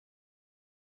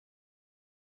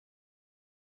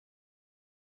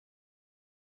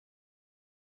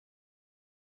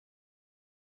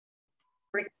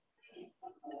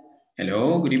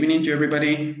Hello, good evening to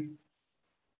everybody.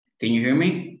 Can you hear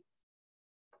me?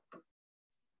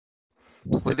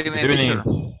 Good evening, teacher.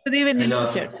 Good evening,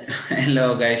 Hello, teacher.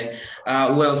 hello guys.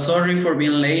 Well, sorry for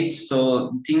being late.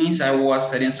 So thing is, I was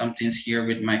setting some things here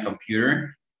with my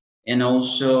computer, and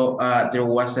also there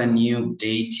was a new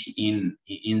update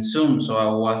in Zoom, so I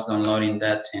was downloading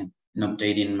that and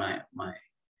updating my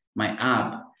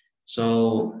app.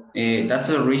 So that's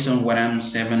the reason why I'm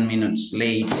 7 minutes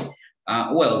late.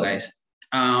 Well, guys,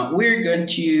 we're going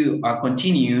to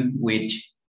continue with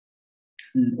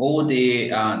all the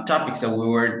topics that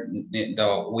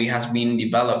we has been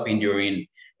developing during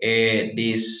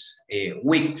these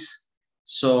weeks.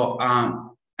 So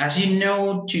as you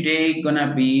know, today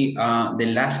gonna be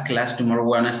the last class. Tomorrow we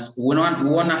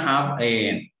wanna have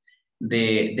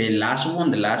the last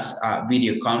one, the last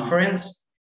video conference.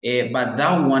 But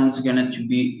that one's going to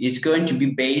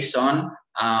be based on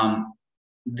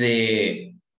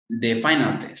the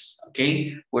final test.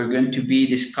 Okay, we're going to be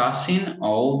discussing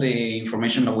all the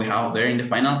information that we have there in the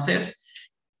final test,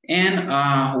 and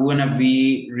we're going to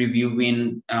be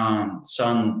reviewing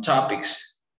some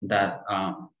topics that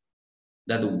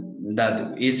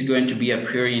that is going to be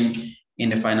appearing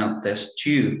in the final test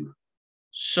too.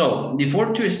 So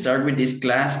before to start with this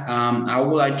class, I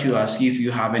would like to ask you if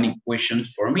you have any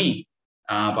questions for me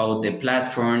about the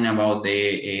platform, about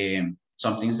the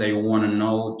some things that you want to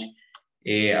know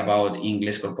about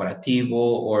Inglés Corporativo,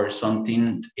 or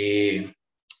something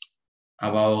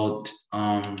about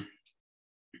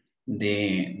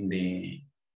the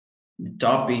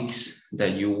topics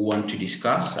that you want to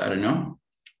discuss. I don't know.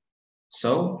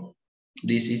 So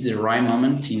this is the right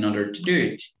moment in order to do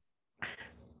it.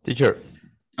 Teacher.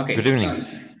 Okay. Good evening.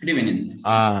 Good evening.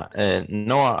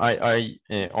 No, I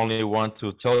only want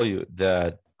to tell you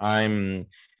that I'm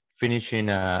finishing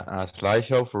a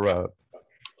slideshow for a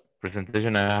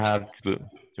presentation I have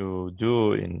to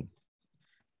do in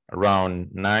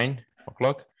around 9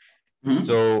 o'clock. Mm-hmm.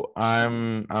 So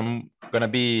I'm gonna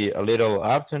be a little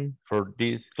absent for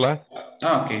this class.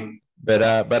 Oh, okay. But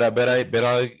I'm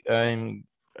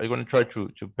gonna try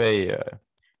to pay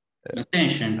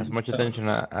attention, as much attention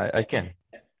I can.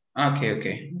 Okay,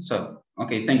 okay. So,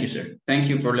 okay, thank you, sir. Thank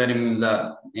you for letting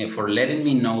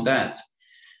me know that.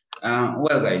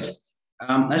 Well, guys,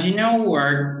 as you know,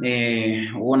 we're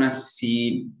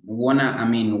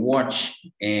watch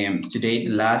today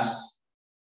the last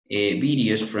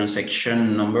videos from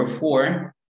section number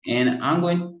 4, and I'm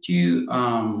going to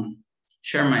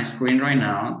share my screen right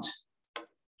now.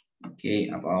 Okay,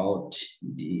 about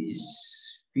this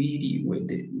video with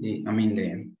the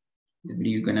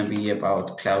video gonna be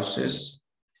about clauses,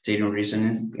 stating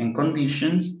reasons and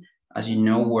conditions. As you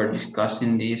know, we're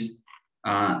discussing this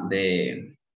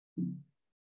the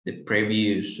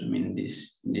previous,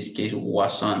 this case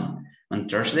was on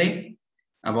Thursday,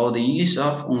 about the use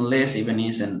of unless, even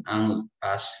is, and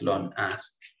as long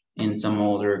as in some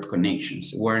other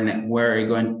connections. We're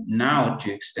going now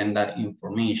to extend that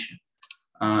information.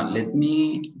 Let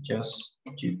me just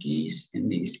do this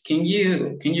and this. Can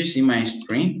you see my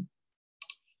screen?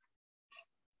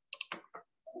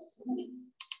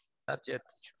 Not yet.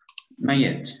 Not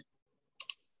yet.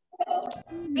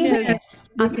 Yes.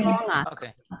 As long as.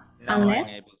 Okay. Now I'm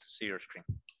able to see your screen.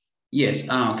 Yes.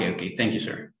 Okay. Thank you,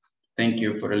 sir. Thank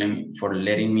you for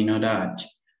letting me know that.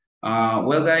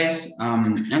 Well, guys,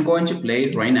 I'm going to play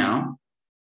it right now.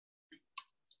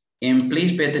 And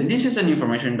please pay attention. This is an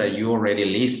information that you already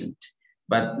listened,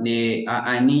 but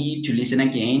I need you to listen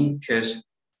again, because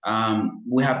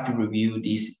we have to review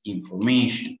this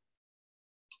information.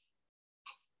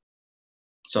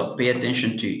 So pay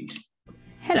attention to it.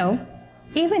 Hello.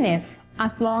 Even if,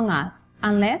 as long as,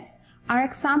 unless are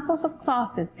examples of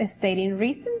clauses stating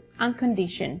reasons and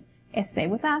condition. Stay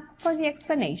with us for the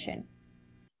explanation.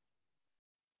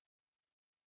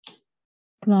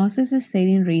 Clauses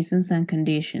stating reasons and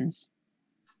conditions.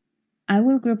 I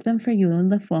will group them for you in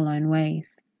the following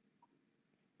ways.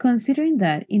 Considering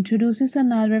that introduces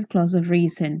an adverb clause of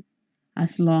reason,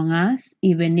 as long as,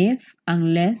 even if,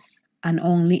 unless, and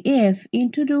only if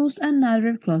introduce an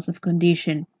adverb clause of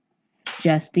condition.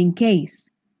 Just in case,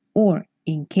 or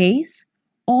in case,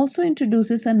 also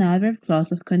introduces an adverb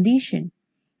clause of condition.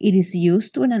 It is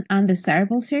used when an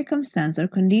undesirable circumstance or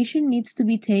condition needs to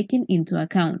be taken into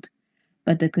account,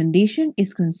 but the condition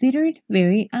is considered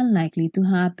very unlikely to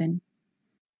happen.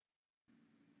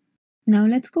 Now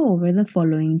let's go over the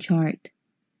following chart.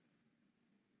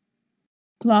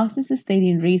 Clauses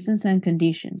stating reasons and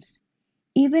conditions.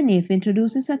 Even if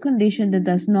introduces a condition that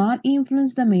does not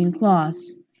influence the main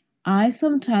clause. I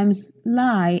sometimes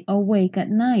lie awake at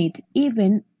night,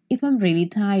 even if I'm really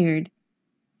tired.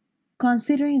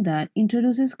 Considering that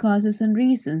introduces causes and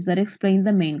reasons that explain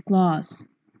the main clause.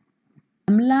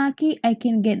 I'm lucky I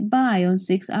can get by on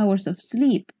 6 hours of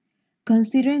sleep,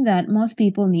 considering that most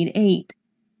people need 8.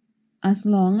 As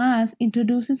long as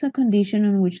introduces a condition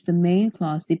on which the main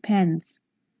clause depends.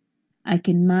 I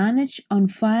can manage on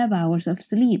 5 hours of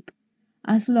sleep,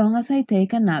 as long as I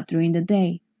take a nap during the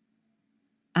day.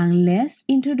 Unless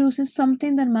introduces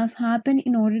something that must happen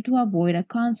in order to avoid a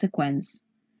consequence.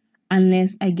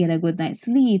 Unless I get a good night's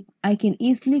sleep, I can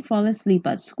easily fall asleep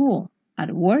at school,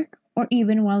 at work, or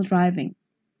even while driving.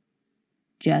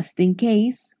 Just in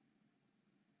case,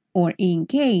 or in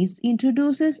case,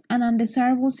 introduces an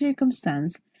undesirable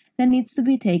circumstance that needs to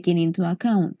be taken into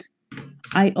account.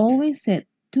 I always set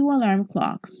 2 alarm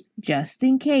clocks, just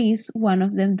in case one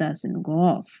of them doesn't go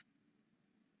off.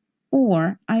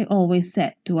 Or I always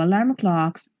set 2 alarm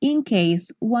clocks in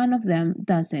case one of them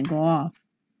doesn't go off.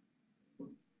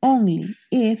 Only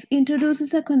if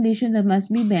introduces a condition that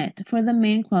must be met for the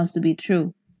main clause to be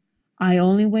true. I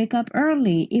only wake up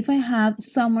early if I have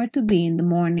somewhere to be in the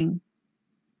morning.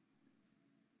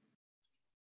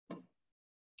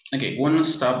 Okay, want to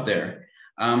stop there.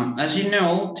 As you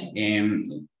know,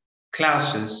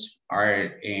 clauses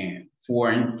are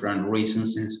formed from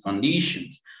reasons and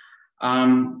conditions.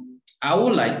 I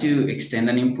would like to extend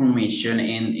an information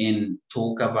and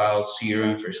talk about zero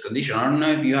and first condition. I don't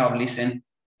know if you have listened,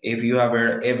 if you have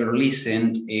ever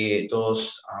listened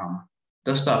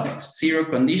those topics, zero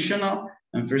conditional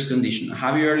and first conditional.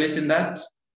 Have you ever listened that?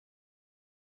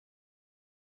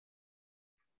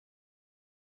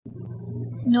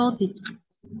 No, teacher.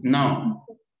 No.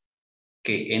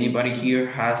 Okay, anybody here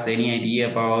has any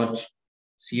idea about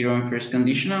zero and first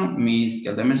conditional? Miss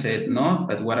Galdame said no,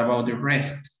 but what about the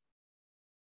rest?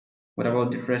 What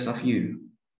about the rest of you?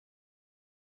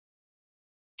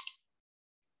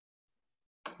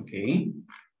 Okay.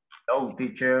 No,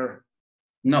 teacher.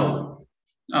 No.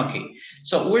 Okay,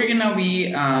 so we're gonna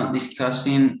be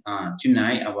discussing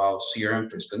tonight about zero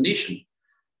and first condition.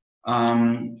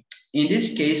 In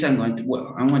this case, I'm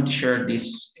going to share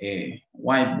this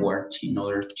whiteboard in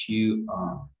order to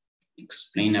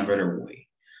explain a better way.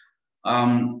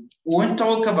 When we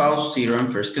talk about zero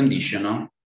and first conditional,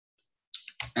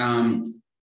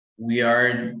 we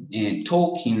are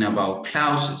talking about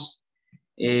clauses.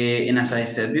 And as I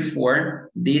said before,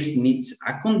 this needs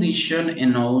a condition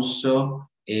and also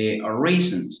a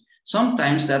reasons.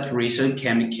 Sometimes that reason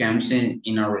can become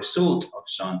in a result of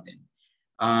something.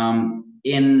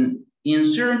 In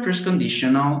zero first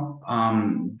conditional,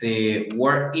 the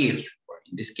word if, or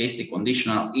in this case, the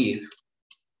conditional if,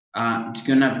 it's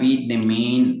gonna be the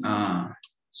main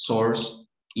source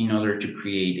in order to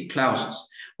create the clauses.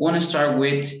 We wanna start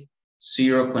with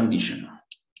zero conditional.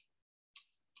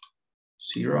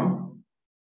 Zero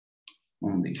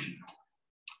conditional.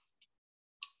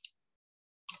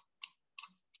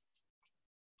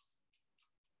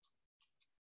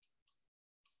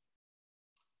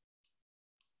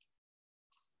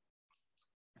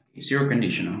 Zero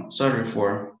conditional. Sorry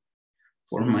for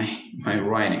my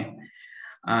writing.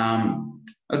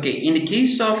 Okay, in the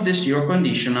case of the zero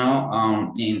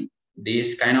conditional, in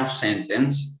this kind of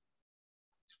sentence,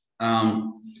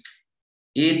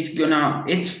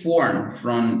 it's formed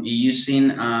from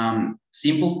using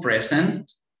simple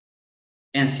present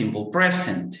and simple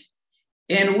present.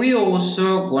 And we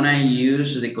also gonna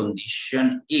use the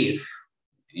condition if.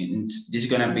 This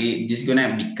gonna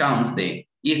become the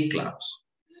if clause.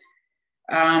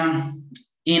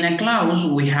 In a clause,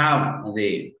 we have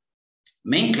the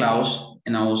main clause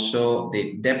and also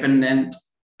the dependent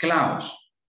clause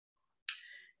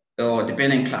or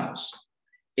dependent clause.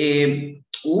 We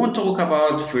won't talk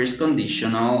about first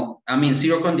conditional,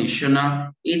 zero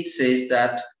conditional. It says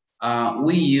that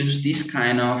we use this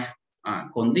kind of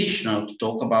conditional to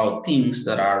talk about things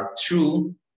that are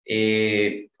true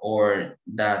or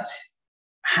that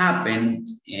happened,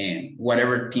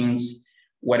 whatever things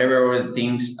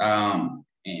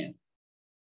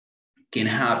can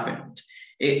happen.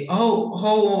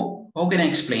 How can I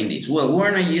explain this? Well,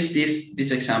 we're gonna use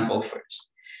this example first.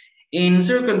 In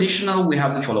zero conditional, we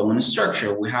have the following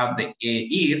structure. We have the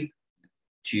if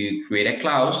to create a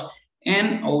clause,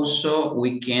 and also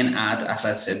we can add, as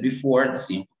I said before, the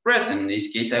simple present. In this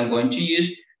case, I'm going to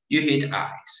use you hit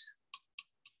eyes.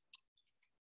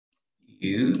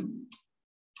 You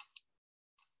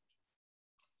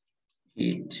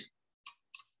hit eyes.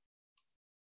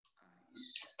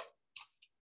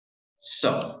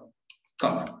 So,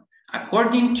 come on.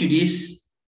 According to this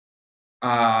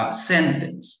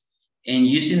sentence, and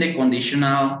using the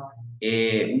conditional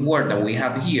word that we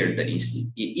have here, that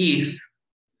is if,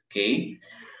 okay?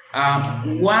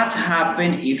 What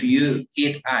happens if you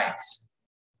hit ice?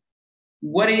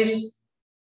 What is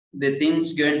the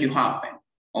things going to happen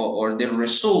or the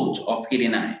result of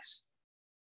hitting ice?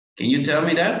 Can you tell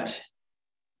me that?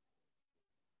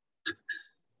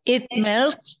 It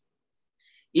melts.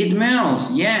 It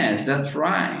melts, yes, that's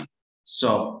right.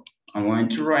 So I'm going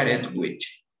to write it with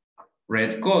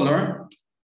red color.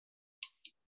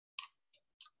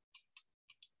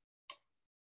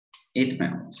 It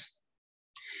melts.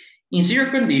 In zero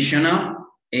conditional,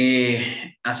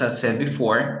 as I said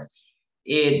before,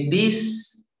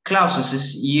 these clauses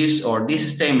is used, or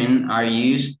this statement are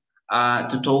used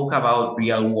to talk about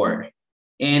real world.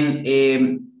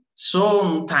 And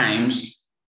sometimes,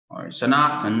 or so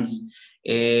often,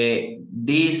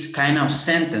 these kind of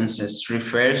sentences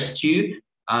refers to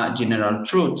general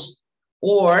truths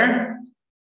or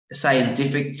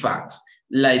scientific facts,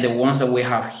 like the ones that we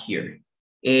have here.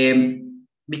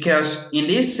 Because in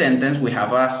this sentence, we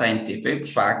have a scientific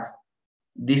fact.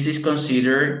 This is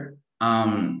considered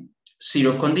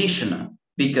zero conditional,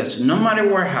 because no matter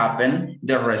what happened,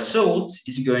 the result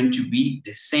is going to be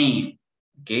the same,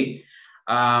 okay?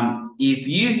 If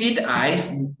you hit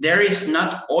ice, there is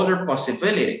not other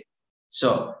possibility.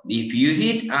 So if you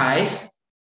hit ice,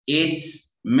 it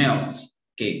melts,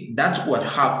 okay? That's what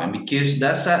happened, because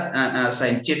that's a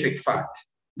scientific fact.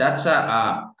 That's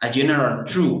a general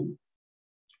truth.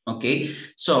 Okay,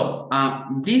 so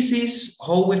this is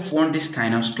how we form this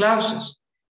kind of clauses.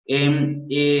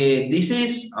 This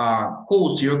is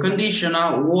called zero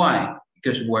conditional. Why?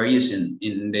 Because we're using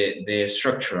in the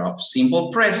structure of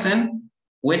simple present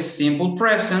with simple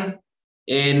present,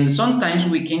 and sometimes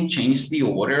we can change the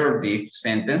order of the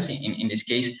sentence. In this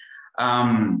case,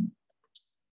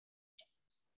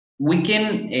 we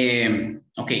can,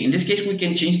 okay, in this case, we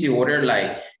can change the order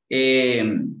like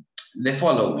the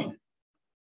following.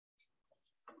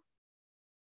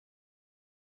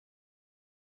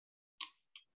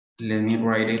 Let me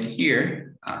write it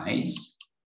here. Ice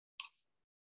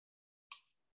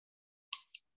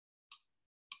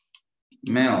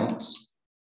melts.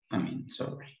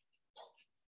 Sorry.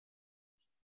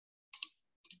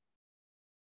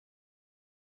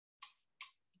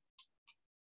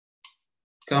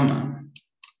 Comma.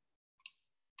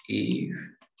 If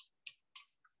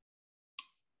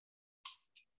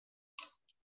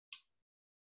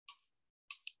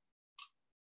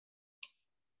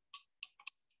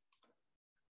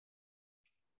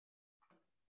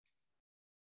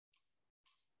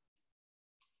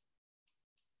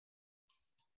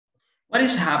what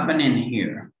is happening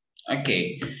here?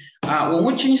 Okay, when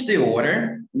we change the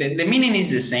order, the meaning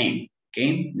is the same,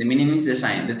 okay? The meaning is the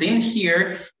same. The thing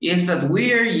here is that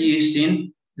we are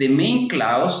using the main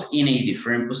clause in a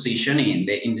different position in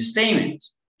the statement.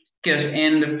 Because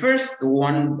in the first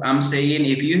one, I'm saying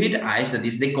if you hit ice, that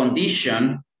is the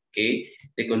condition, okay?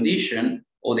 The condition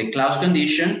or the clause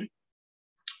condition.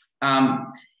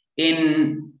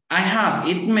 In I have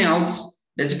it melts,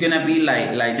 that's gonna be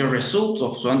like the result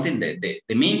of something, the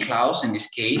main clause in this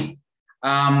case.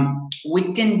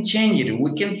 We can change it.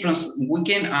 We can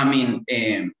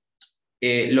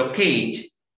locate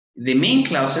the main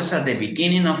clauses at the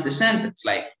beginning of the sentence,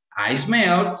 like ice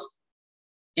melts,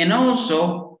 and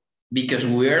also because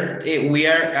we are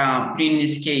in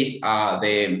this case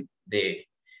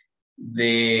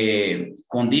the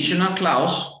conditional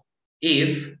clause.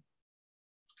 If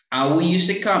I will use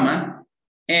a comma,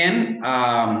 and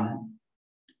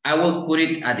I will put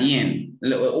it at the end,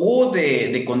 or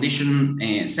the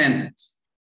condition sentence.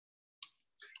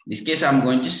 In this case, I'm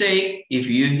going to say, if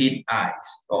you hit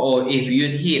ice, or if you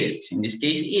hit it. In this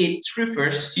case, it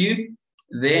refers to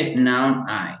the noun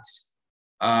ice.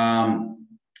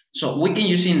 So we can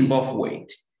use it in both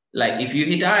ways. Like if you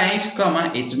hit ice,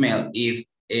 comma, it melts. If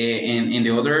in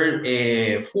the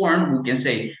other form, we can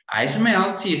say, ice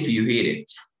melts if you hit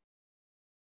it.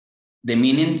 The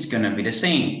meaning is going to be the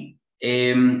same.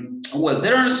 Well,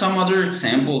 there are some other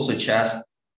examples, such as,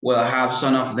 well, I have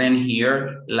some of them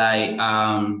here, like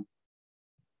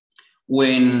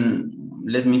when,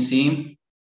 let me see.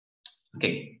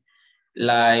 Okay,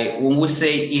 like when we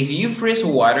say, if you freeze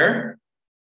water,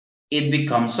 it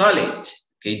becomes solid.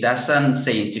 Okay, that's a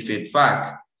scientific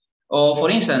fact. Or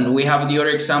for instance, we have the other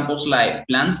examples like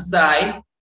plants die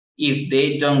if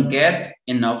they don't get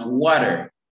enough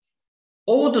water.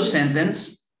 All the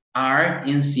sentences are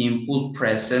in simple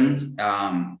present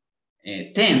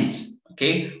tense.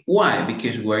 Okay, why?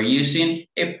 Because we're using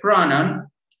a pronoun,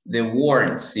 the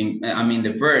word,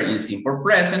 the verb in simple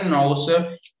present, and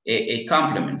also a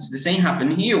complement. The same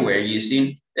happened here. We're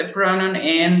using the pronoun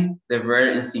and the verb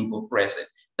in simple present.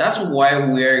 That's why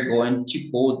we are going to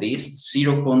call this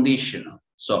zero conditional.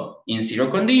 So in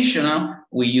zero conditional,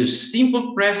 we use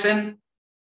simple present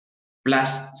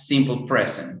plus simple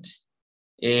present.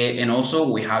 And also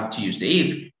we have to use the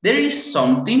if. There is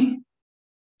something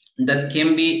that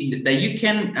can be, that you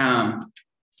can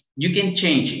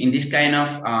change in this kind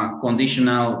of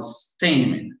conditional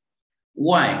statement.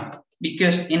 Why?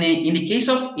 Because in the case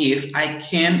of if, I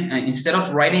can, instead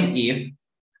of writing if,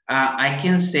 I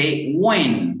can say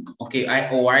when, okay,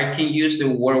 or I can use the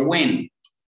word when.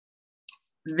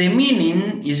 The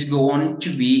meaning is going to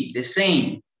be the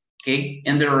same, okay,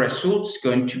 and the result's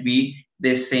going to be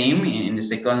the same in the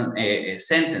second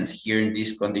sentence here in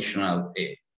this conditional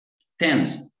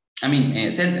sentence.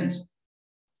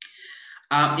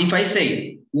 If I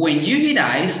say, when you hit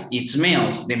ice, it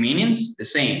smells, the meaning's the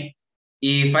same.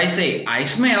 If I say, I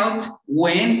smelled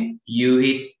when you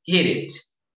hit it.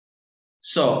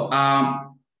 So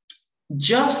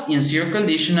just in zero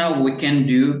conditional, we can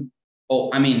do,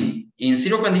 in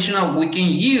zero conditional, we can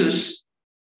use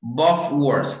both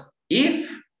words, if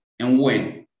and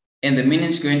when, and the meaning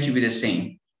is going to be the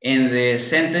same. And the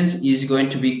sentence is going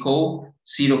to be called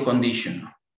zero conditional.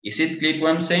 Is it clear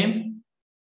what I'm saying?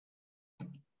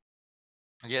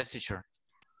 Yes, teacher.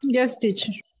 Yes,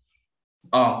 teacher.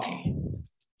 Okay.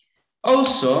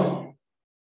 Also,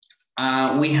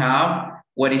 we have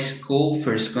what is called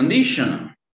first conditional.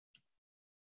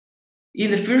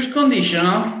 In the first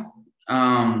conditional,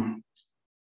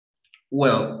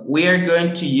 well, we are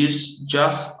going to use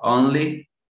just only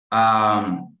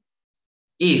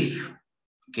if,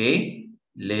 okay?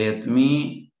 Let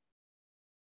me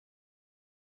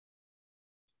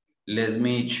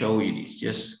show you this.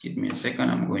 Just give me a second.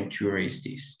 I'm going to erase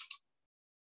this.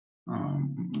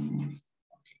 Okay,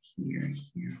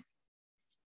 here.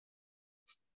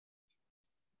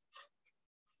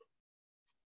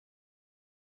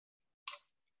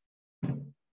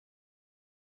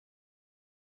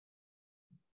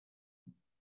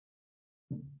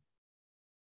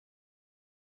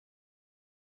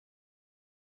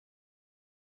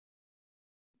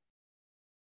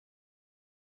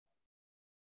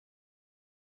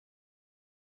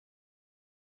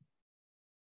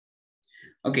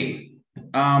 Okay,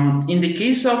 in the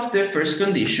case of the first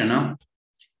conditional,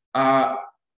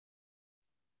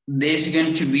 there's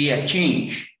going to be a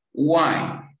change.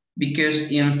 Why?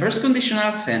 Because in first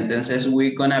conditional sentences,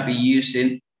 we're gonna be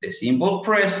using the simple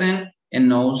present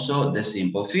and also the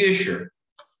simple future.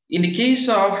 In the case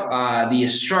of the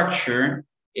structure,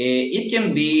 it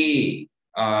can be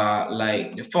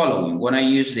like the following. When I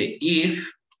use the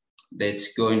if,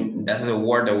 that's a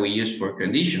word that we use for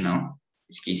conditional. In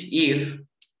this case, if,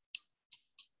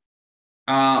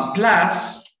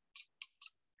 plus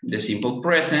the simple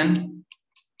present,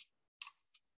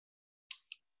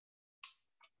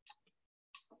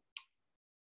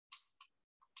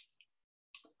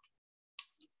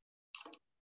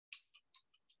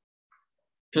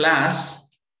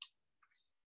 plus,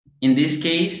 in this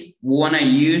case, we want to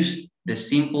use the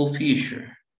simple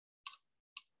future.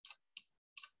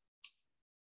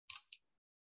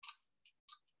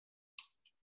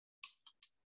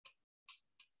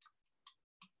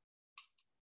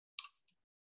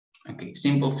 Okay,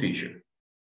 simple future.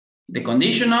 The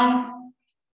conditional,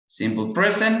 simple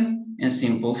present, and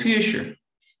simple future.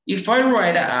 If I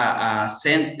write a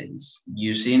sentence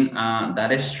using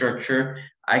that structure,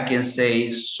 I can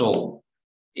say so.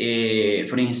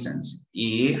 For instance,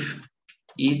 if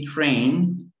it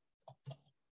rains,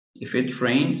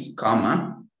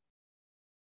 comma,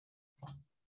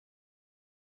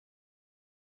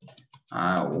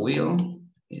 I will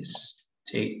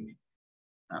stay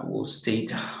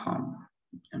at home.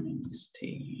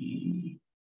 Stay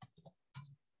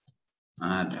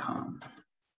at home.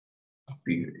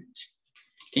 Period.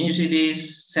 Can you see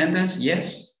this sentence?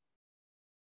 Yes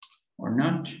or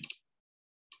not?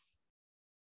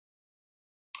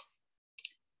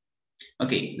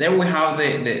 Okay, there we have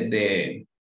the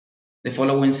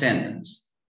following sentence,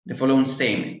 the following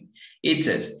statement. It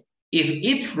says, if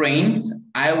it rains,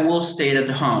 I will stay at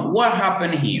home. What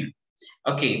happened here?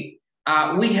 Okay,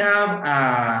 we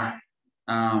have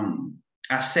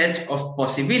a set of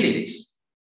possibilities.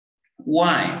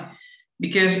 Why?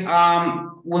 Because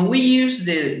when we use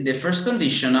the first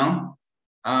conditional,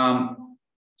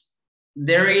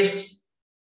 there is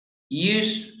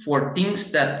use for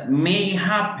things that may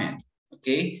happen,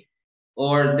 okay?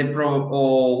 Or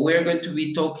we're going to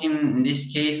be talking in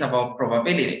this case about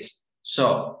probabilities.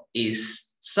 So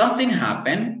is something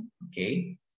happen,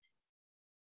 okay?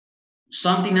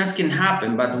 Something else can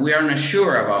happen, but we are not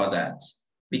sure about that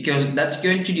because that's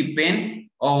going to depend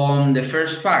on the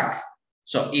first fact.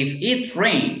 So if it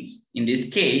rains, in this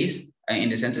case, in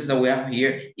the sentence that we have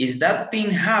here, is that thing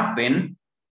happen,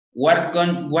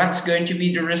 what's going to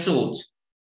be the result?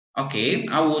 Okay,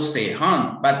 I will say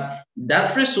but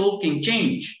that result can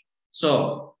change.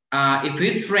 So if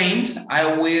it rains,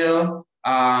 I will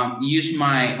use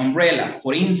my umbrella,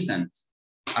 for instance.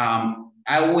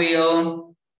 I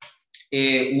will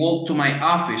walk to my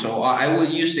office, or I will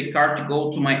use the car to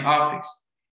go to my office.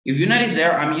 If you notice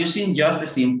there, I'm using just the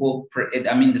simple,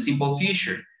 the simple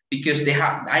future, because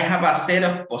I have a set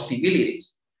of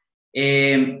possibilities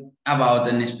about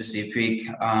a specific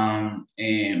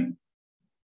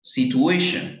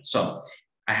situation. So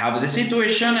I have the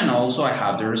situation and also I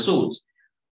have the results.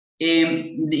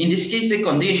 In this case, the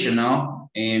conditional,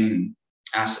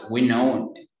 as we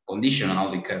know,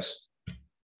 conditional because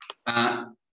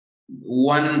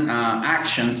one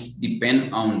actions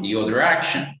depend on the other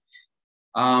action.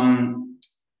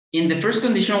 In the first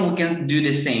condition, we can do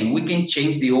the same. We can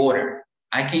change the order.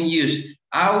 I can use,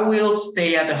 I will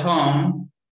stay at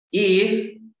home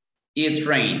if it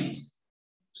rains.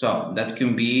 So that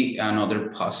can be another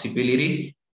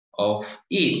possibility of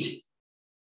it.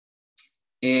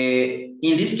 In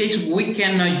this case, we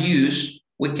cannot use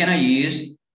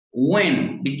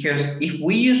when, because if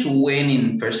we use when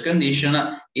in first condition,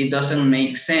 it doesn't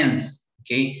make sense.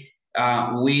 Okay,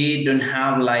 we don't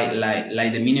have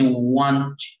like the meaning we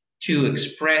want to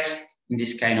express in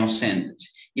this kind of sentence.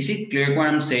 Is it clear what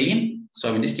I'm saying?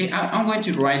 So in this case, I'm going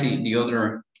to write the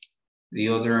other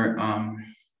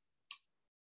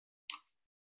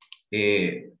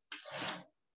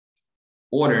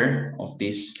order of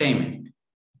this statement.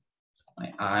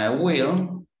 I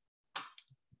will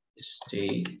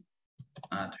stay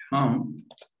at home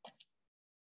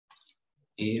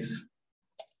if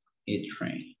it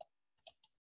rains.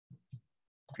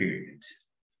 Period.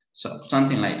 So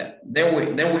something like that. There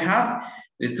we have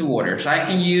the two orders. I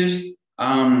can use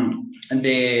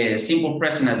the simple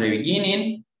present at the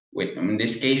beginning, with in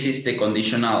this case is the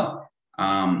conditional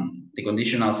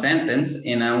sentence,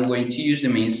 and I'm going to use the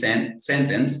main sentence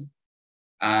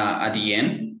at the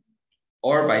end,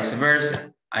 or vice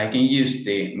versa. I can use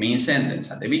the main sentence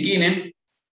at the beginning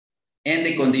and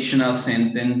the conditional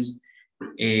sentence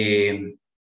at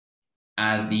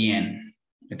the end.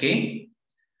 Okay.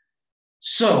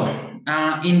 So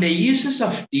in the uses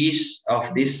of this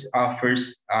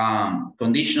first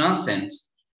conditional sense,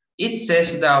 it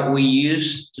says that we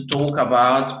use to talk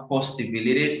about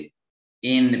possibilities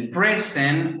in the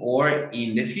present or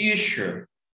in the future.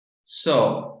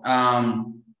 So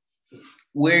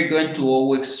we're going to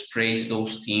always express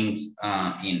those things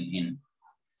in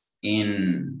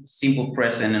simple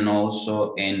present and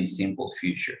also in simple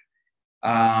future.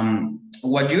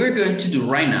 What you're going to do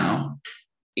right now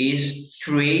is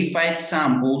create by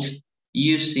examples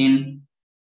using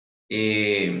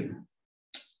zero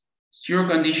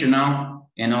conditional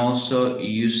and also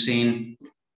using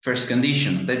first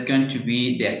conditional. That's going to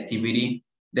be the activity,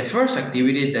 the first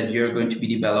activity that you're going to be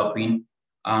developing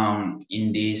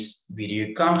in this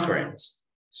video conference.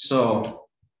 So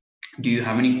do you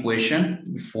have any question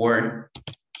before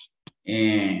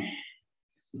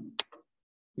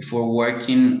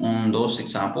working on those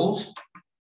examples?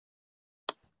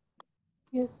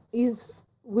 Yes,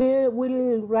 we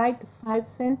will write 5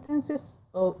 sentences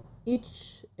of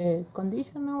each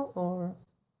conditional, or?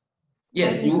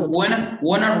 Yes, you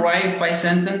wanna write 5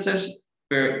 sentences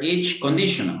per each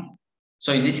conditional.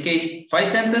 So in this case, 5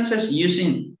 sentences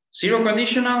using zero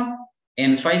conditional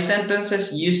and 5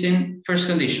 sentences using first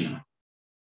conditional.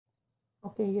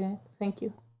 Okay, yeah, thank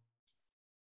you.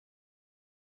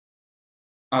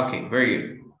 Okay, very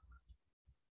good.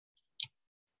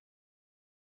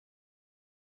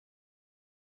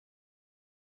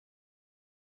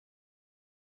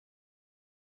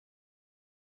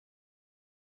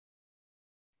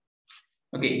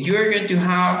 Okay, you're going to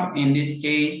have, in this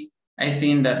case, I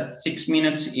think that 6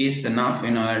 minutes is enough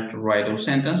in order to write those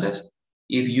sentences.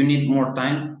 If you need more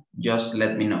time, just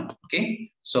let me know,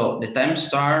 okay? So the time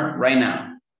starts right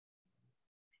now.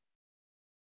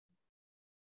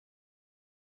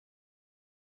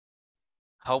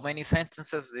 How many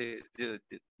sentences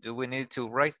do we need to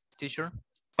write, teacher?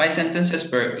 5 sentences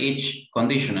per each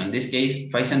conditional. In this case,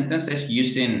 5 sentences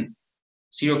using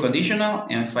zero conditional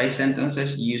and 5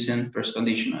 sentences using first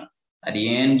conditional. At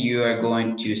the end, you are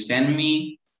going to send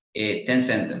me 10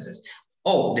 sentences.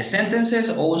 Oh, the sentences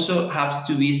also have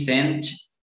to be sent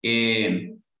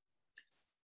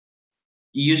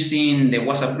using the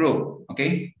WhatsApp group,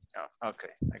 okay? Oh,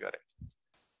 okay, I got it.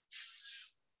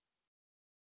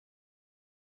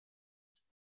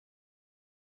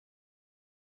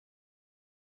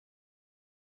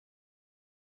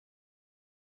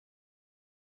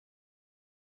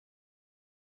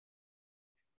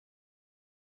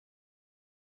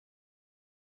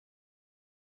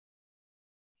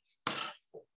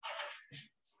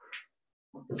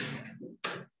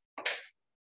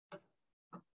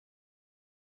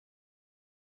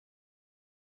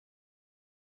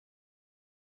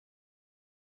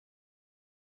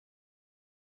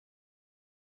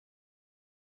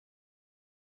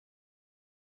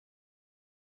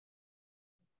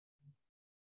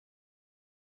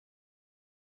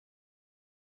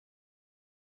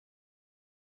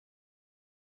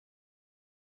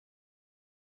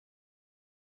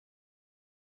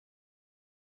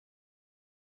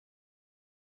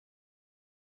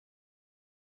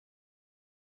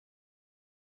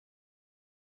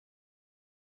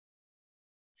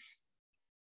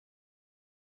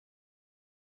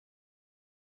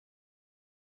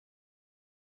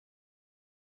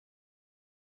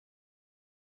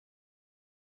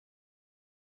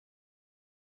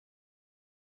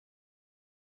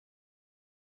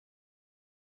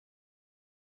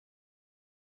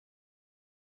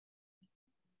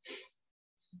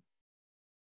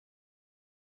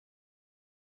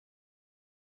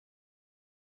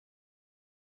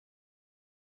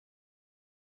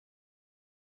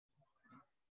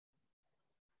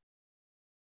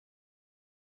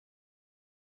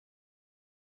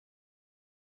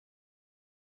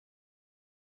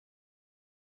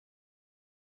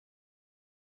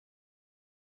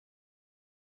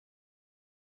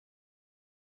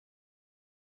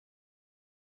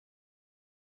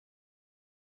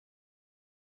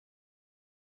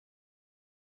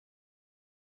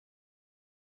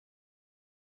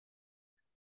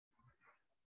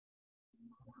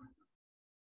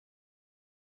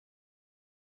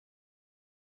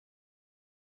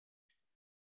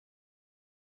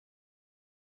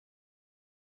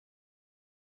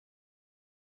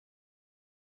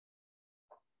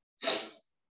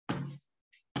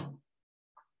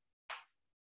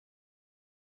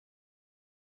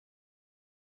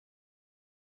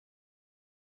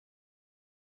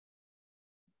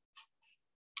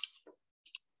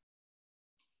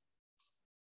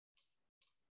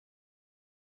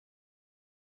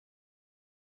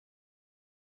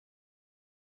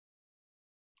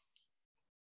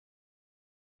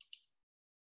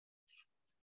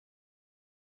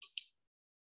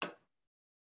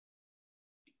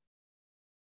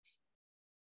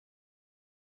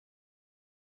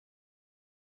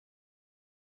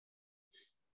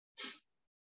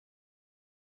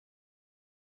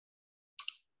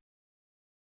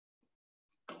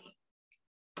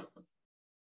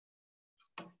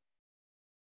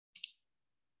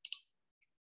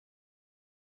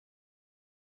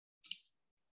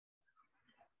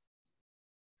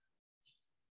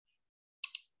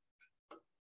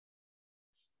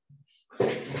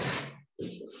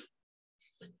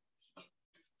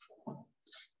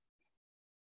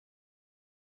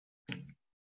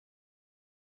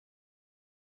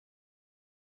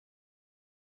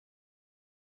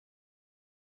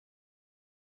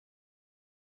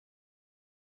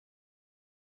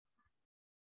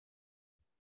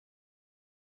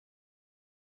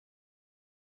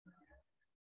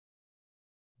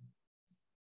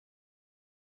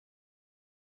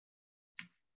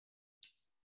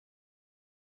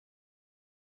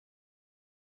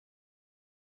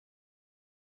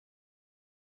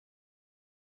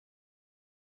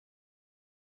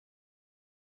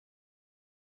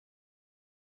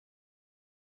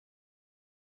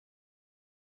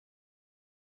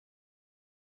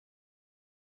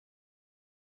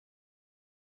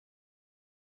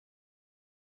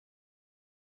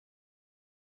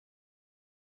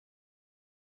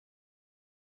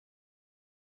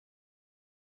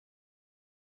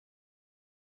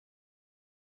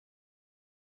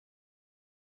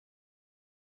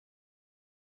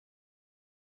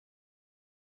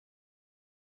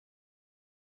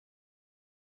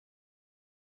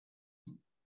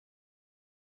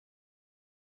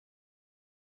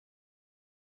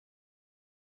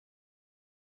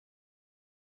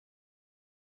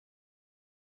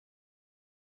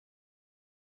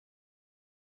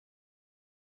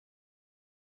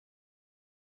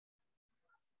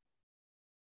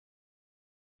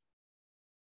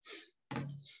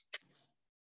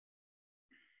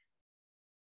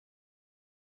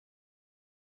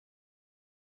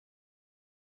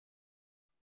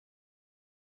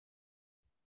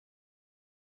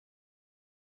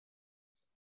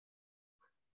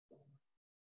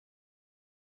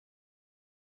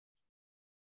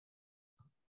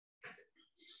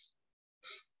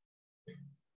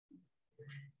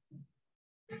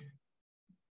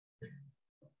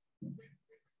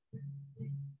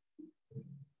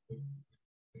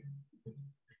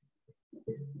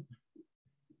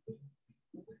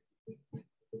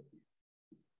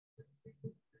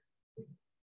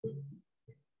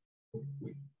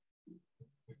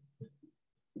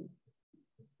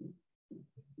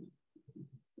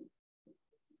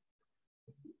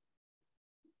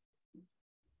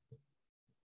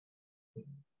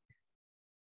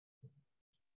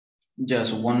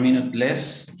 Just 1 minute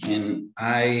less, and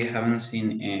I haven't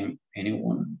seen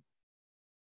anyone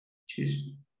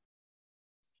choose.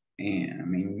 I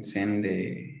mean, send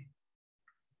the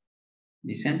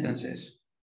sentences.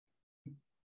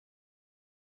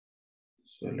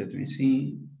 So let me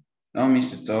see. Oh,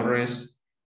 Mrs. Torres,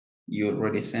 you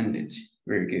already sent it.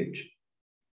 Very good.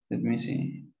 Let me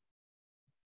see.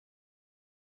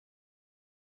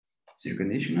 Is it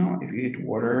conditional? If you hit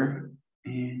water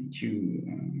and you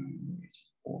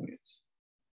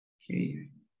okay.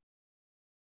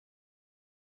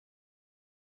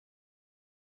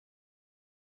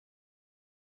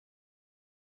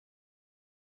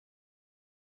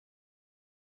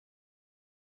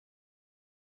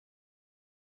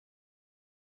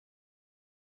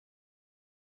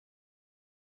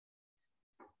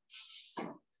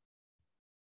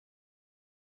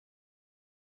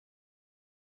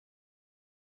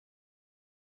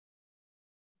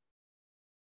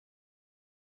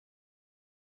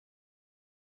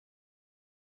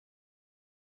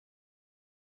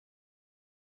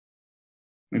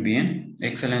 Muy bien.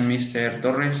 Excellent, Mr.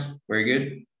 Torres. Very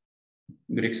good.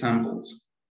 Good examples.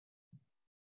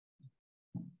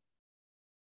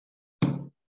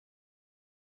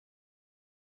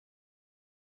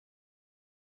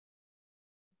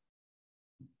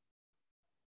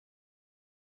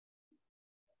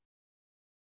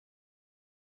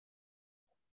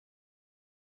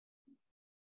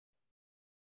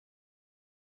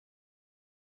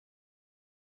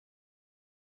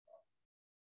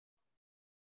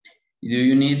 Do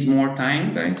you need more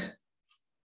time, guys?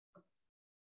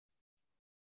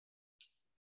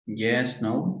 Yes,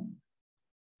 no?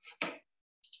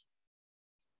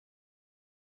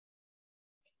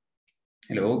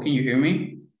 Hello, can you hear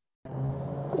me?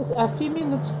 Just a few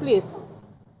minutes, please.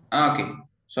 Okay,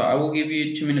 so I will give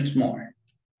you 2 minutes more.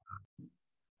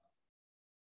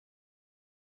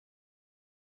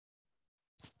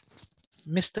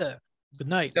 Mr. Good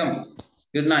night.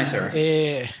 Good night,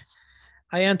 sir.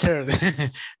 I entered a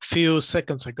few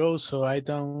seconds ago, so I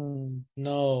don't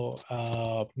know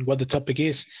what the topic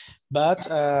is. But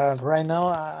right now,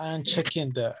 I'm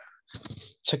checking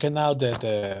out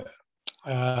the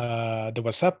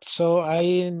WhatsApp. So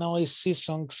I know I see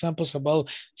some examples about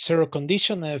zero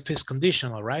condition and if it's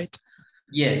conditional, right?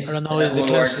 Yes, I don't know if the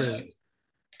class is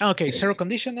okay. Zero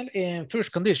conditional and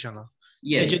first conditional.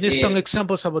 Yes. And you need some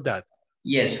examples about that.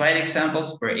 Yes, 5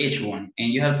 examples per each one,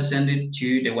 and you have to send it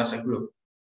to the WhatsApp group.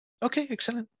 Okay,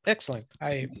 excellent.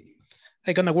 I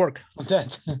gonna work on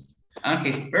that.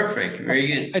 Okay, perfect. Very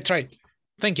good. I tried.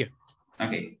 Thank you.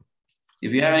 Okay.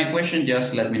 If you have any question,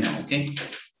 just let me know, okay?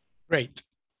 Great.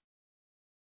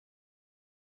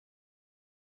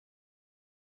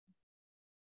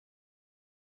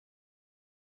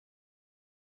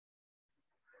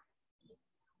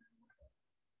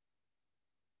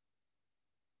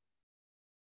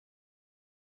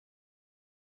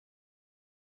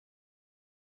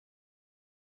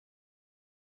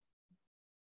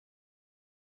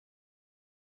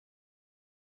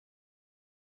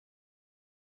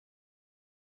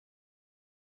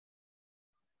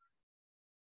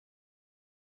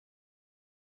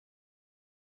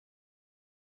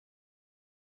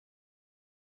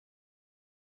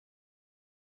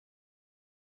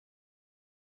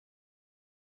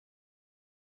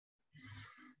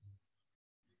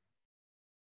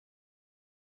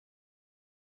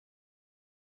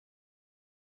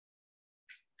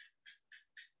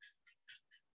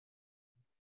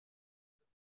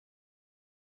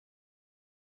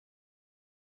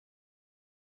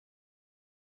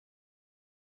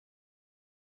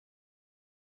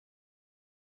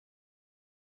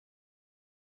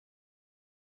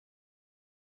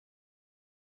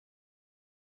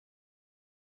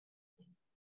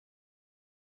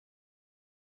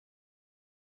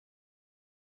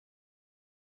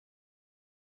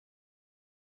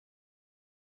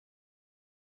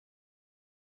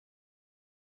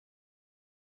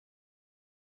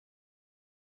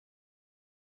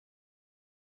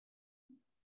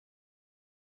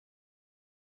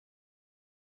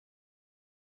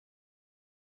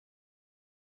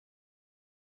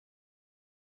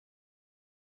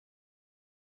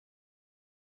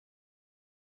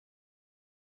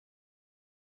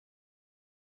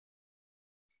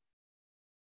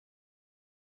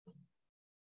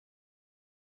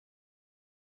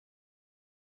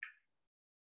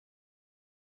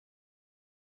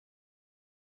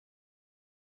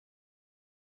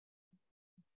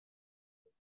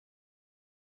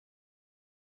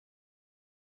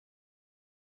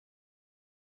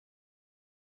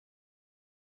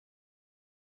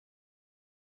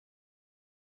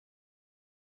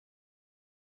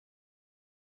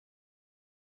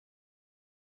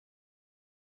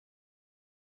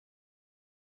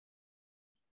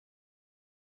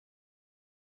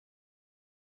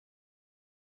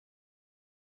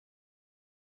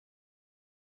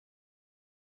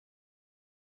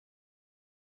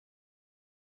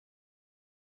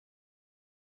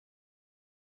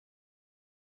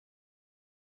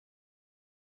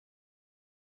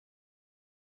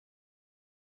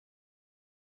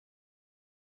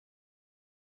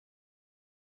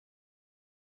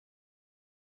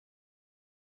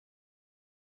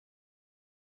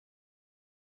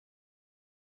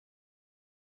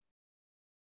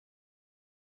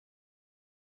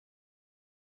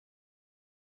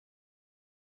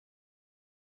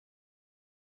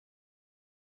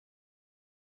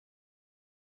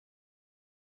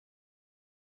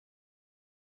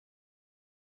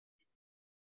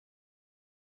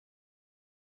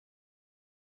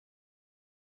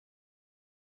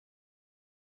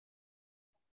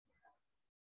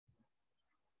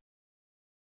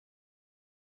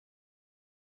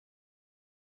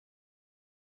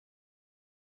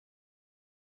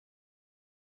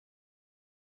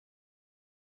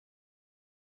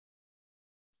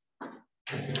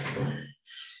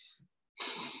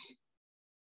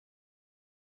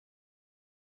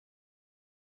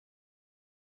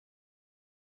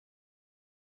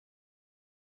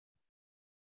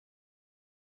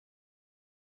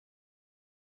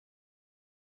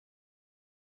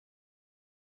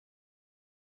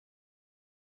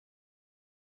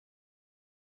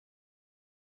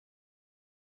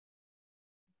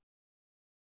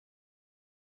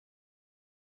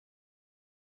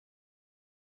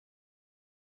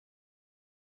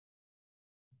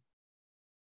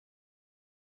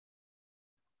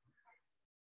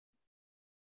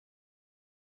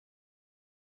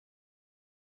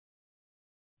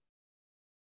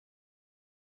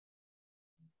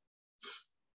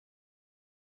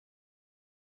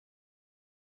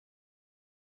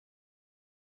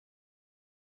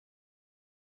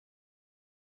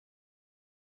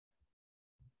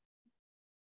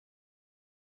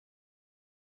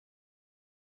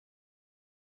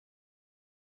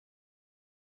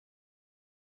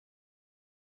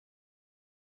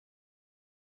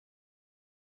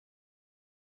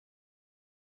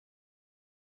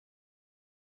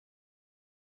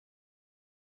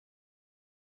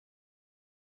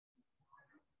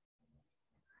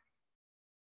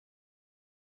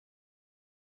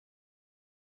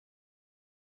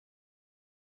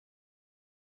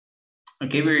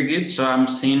 Okay, very good. So I'm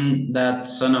seeing that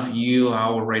some of you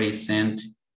have already sent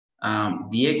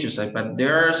the exercise, but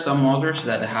there are some others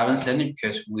that haven't sent it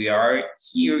because we are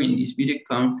here in this video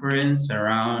conference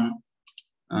around,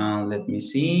 let me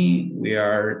see, we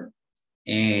are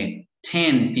 10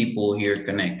 people here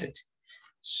connected.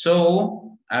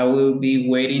 So I will be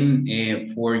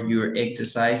waiting for your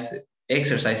exercises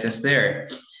there.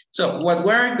 So what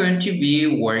we're going to be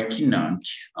working on,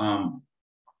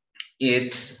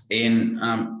 it's in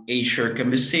a short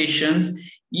conversations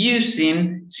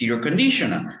using zero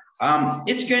conditional.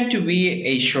 It's going to be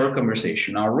a short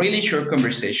conversation, a really short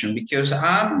conversation, because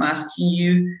I'm asking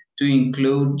you to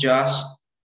include just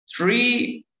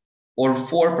 3 or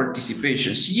 4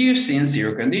 participations using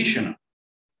zero conditional.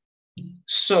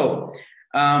 So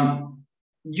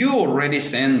you already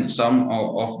sent some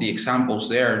of the examples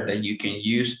there that you can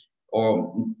use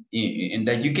or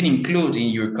that you can include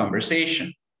in your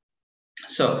conversation.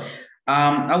 So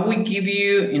I will give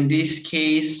you, in this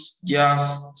case,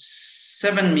 just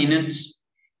 7 minutes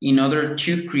in order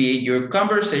to create your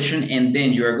conversation, and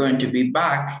then you are going to be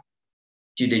back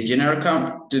to the general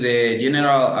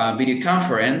video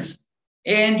conference,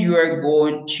 and you are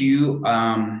going to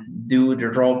do the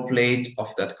role play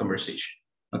of that conversation.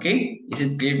 Okay, is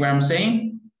it clear what I'm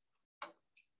saying?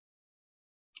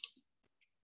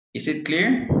 Is it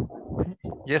clear?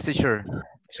 Yes, teacher.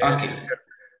 Okay.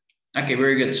 Okay,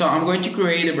 very good. So I'm going to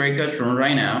create a breakout room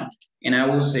right now, and I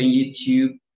will send you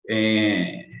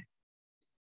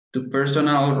to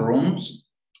personal rooms.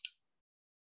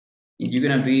 You're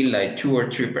gonna be like 2 or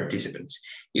 3 participants.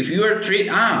 If you are 3,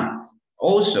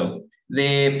 also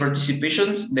the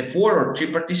participations, the 4 or 3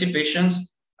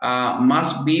 participations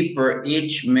must be per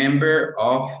each member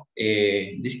of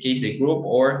this case the group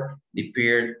or the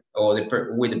peer or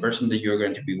with the person that you're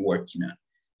going to be working on.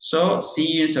 So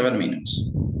see you in 7 minutes.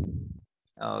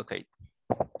 Okay.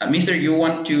 Mister, you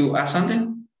want to ask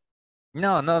something?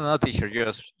 No, teacher.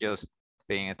 Just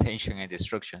paying attention and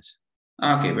instructions.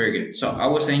 Okay, very good. So I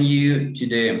will send you to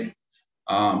the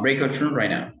breakout room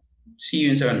right now. See you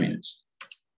in 7 minutes.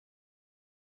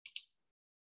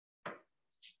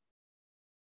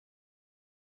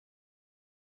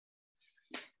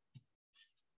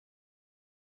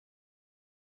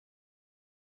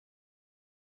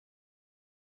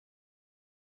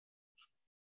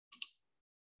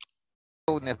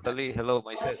 Hello, Nathalie. Hello,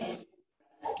 myself.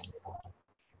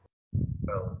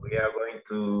 Well, we are going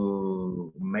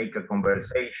to make a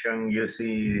conversation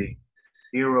using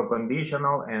zero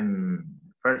conditional and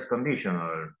first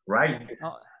conditional, right?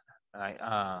 Oh,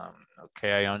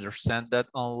 okay, I understand that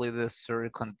only the zero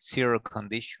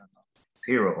conditional.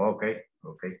 Zero, okay,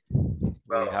 okay.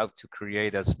 We have to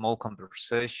create a small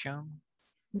conversation.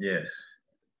 Yes.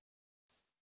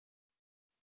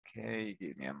 Okay,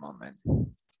 give me a moment.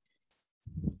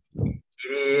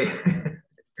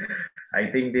 I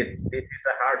think that this is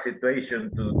a hard situation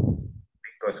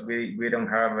because we don't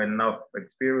have enough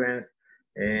experience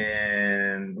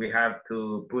and we have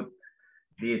to put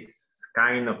this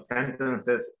kind of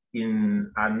sentences in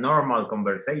a normal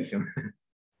conversation.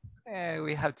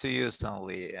 We have to use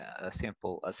only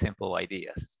simple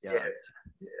ideas. Yes.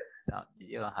 Yes.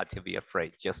 You don't have to be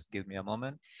afraid. Just give me a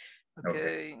moment.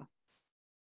 Okay.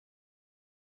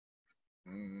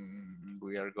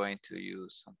 We are going to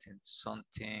use something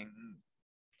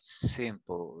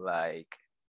simple, like,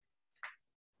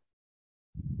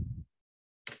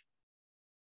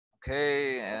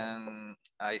 okay, and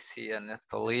I see a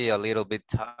Nathalie a little bit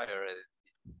tired,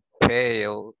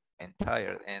 pale and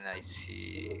tired, and I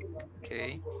see,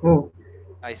 okay, Oh,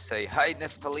 I say, hi,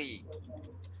 Nathalie.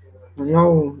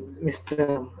 no,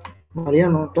 Mr.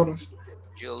 Mariano Torres.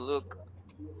 You look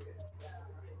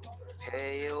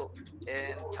pale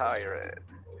and tired.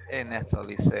 And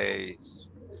Natalie says,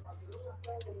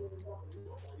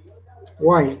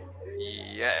 Why?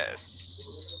 yes,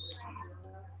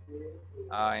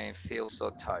 I feel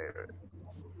so tired.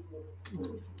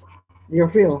 You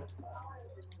feel?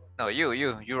 No,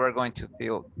 you are going to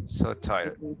feel so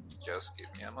tired. Just give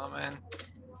me a moment.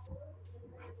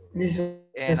 This is an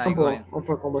And I'm example going, of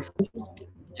a conversation.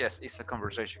 yes, it's a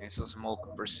conversation. It's a small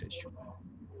conversation.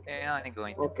 And I'm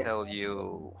going to Okay. tell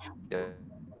you the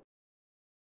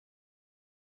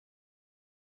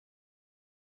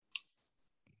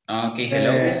Okay,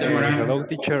 hello, Mr. Moran. Hello,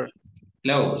 teacher.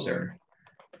 Hello, sir.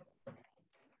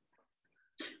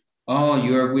 Oh,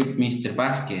 you are with Mr.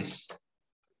 Vasquez.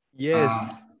 Yes.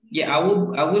 Yeah, I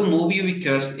will move you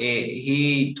because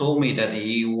he told me that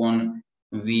he won't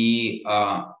be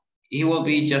he will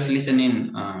be just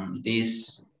listening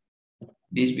this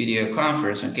video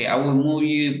conference. Okay, I will move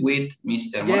you with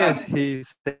Mr. Moran. Yes, he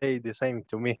said the same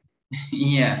to me.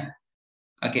 Yeah.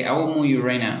 Okay, I will move you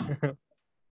right now.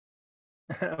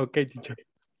 Okay, teacher.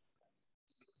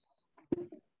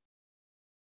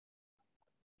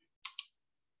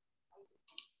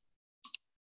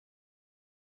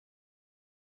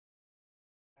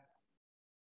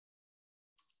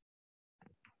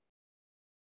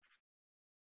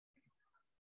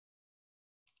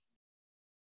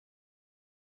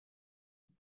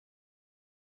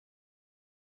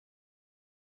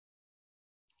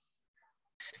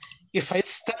 If I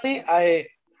study,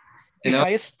 Hello?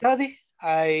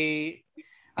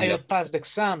 I'll pass the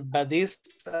exam, but this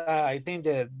I think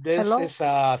that this Hello? is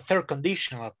a third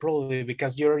conditional probably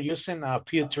because you're using a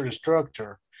future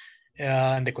structure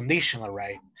and the conditional,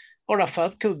 right? Or a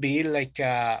thought could be like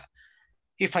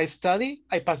if I study,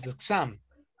 I pass the exam.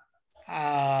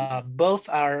 Both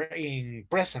are in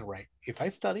present, right? If I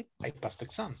study, I pass the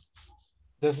exam.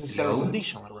 This is a Hello?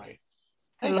 conditional, right?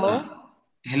 Hello?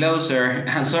 Hello, sir.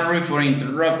 I'm sorry for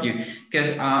interrupt you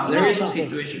because there is a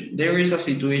situation. There is a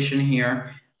situation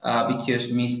here because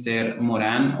Mr.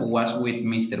 Moran was with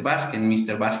Mr. Vasquez.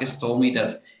 Mr. Vasquez told me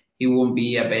that he won't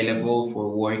be available for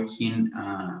working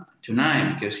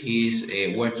tonight because he's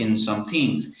working some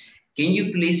things. Can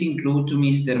you please include to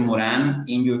Mr. Moran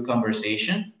in your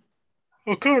conversation?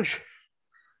 Of course.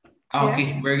 Okay,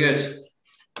 Yes. very good.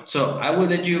 So I will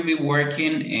let you be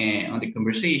working on the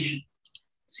conversation.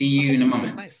 See you in a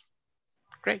moment. Nice.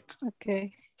 Great.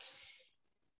 Okay.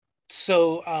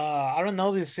 So I don't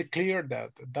know, is it clear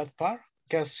that part?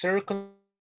 Because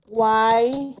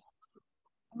Why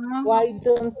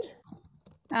don't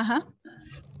Uh-huh.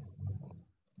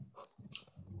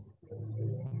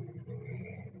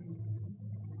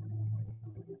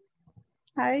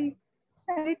 Hi,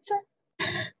 Maritza.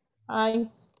 I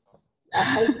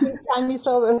think time is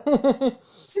over.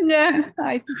 Yeah,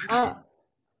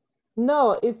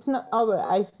 No, it's not over.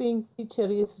 I think teacher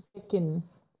is taking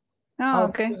Oh, our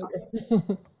okay. place.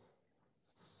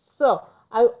 So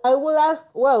I will ask,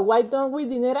 well, why don't we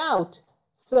dinner out?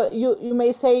 So you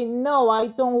may say, no, I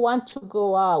don't want to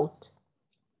go out.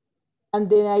 And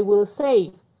then I will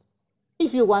say,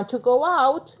 if you want to go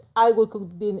out, I will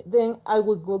cook dinner. Then I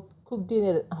will go cook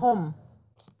dinner at home.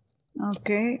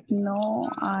 Okay. No,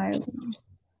 I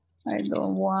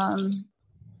don't want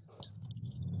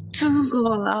to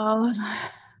go out.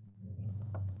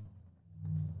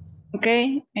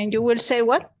 Okay, and you will say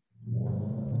what?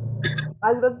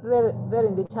 I wrote there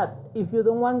in the chat. If you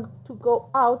don't want to go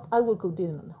out, I will cook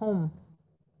dinner at home.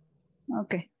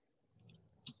 Okay.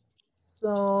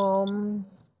 So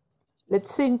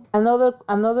let's see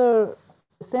another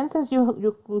sentence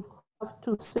you could have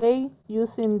to say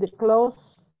using the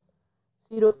clause,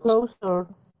 zero clause or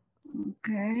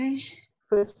Okay.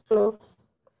 first clause.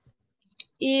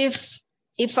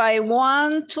 If I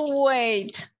want to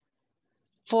wait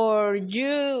for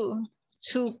you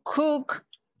to cook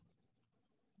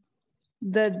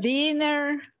the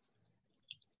dinner,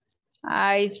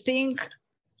 I think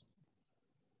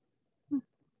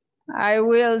I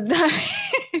will die.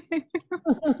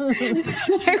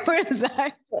 I will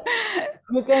die.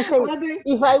 You can say,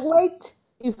 if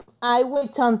I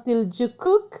wait until you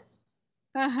cook,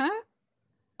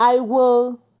 I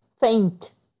will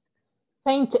faint.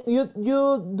 Faint. Do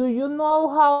you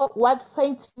know what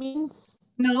faint means?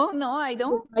 No, I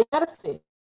don't. Desmayarse.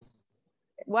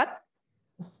 What?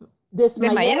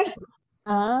 Desmayar.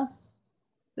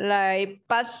 Like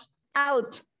pass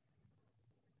out.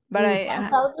 But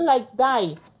Pass out like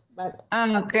die. But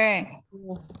okay.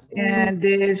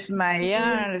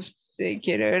 Desmayarse.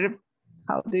 Quiero ver,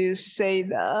 how do you say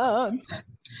that?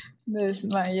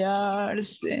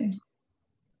 Desmayarse.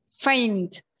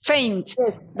 Faint. Faint.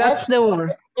 Yes, That's the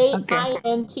word.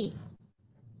 A-I-N-T.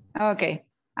 Okay.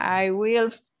 I will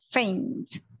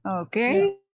faint.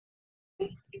 Okay.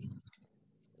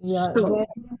 Yeah. So,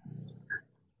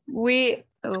 we,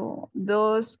 2,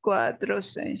 4,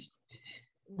 6.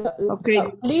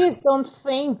 Okay. Please don't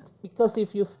faint, because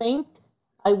if you faint,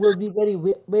 I will be very,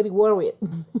 very worried.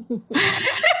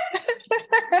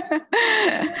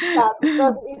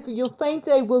 Because if you faint,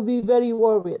 I will be very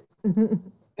worried.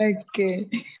 Okay.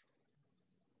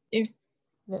 If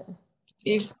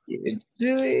you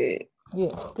do it,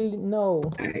 please, no.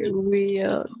 I will be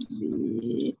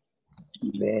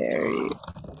very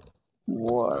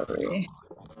worried.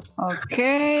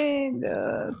 Okay,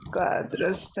 2, 4,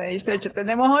 6, 8.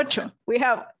 Tenemos 8. We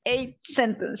have 8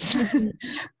 sentences.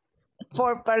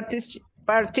 4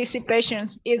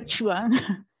 participations each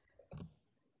one.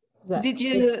 Did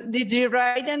you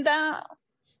write them down?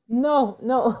 No.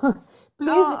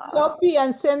 Please copy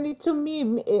and send it to me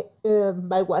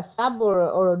by WhatsApp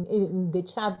or in the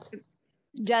chat.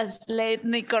 Just let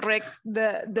me correct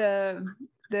the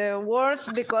words,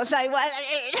 because I was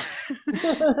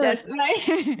just like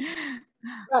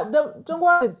don't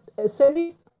worry.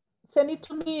 Send it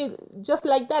to me just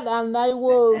like that, and I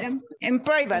will in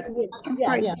private.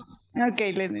 Yeah.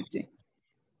 Okay, let me see.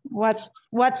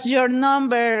 What's your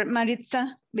number,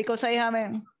 Maritza? Because I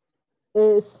haven't.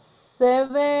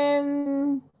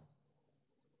 7.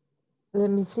 Let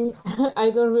me see.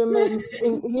 I don't remember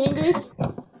in English.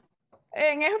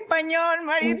 En español,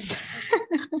 Maritza.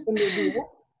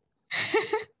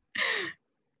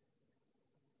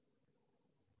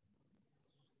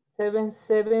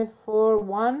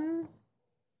 7741.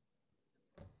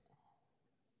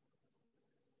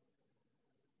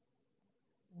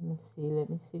 Let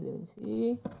me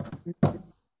see.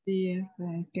 See if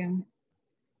I can.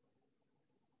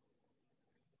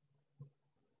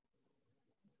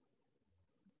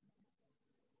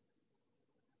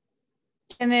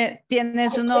 Tiene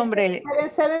su nombre.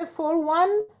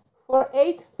 7741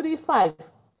 4835.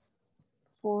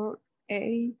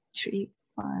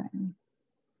 4835.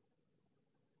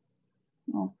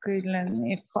 Okay, let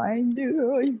me find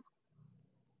you.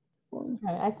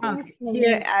 Okay,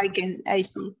 here I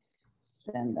see.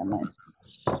 Send a message.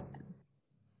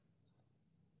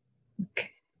 Okay.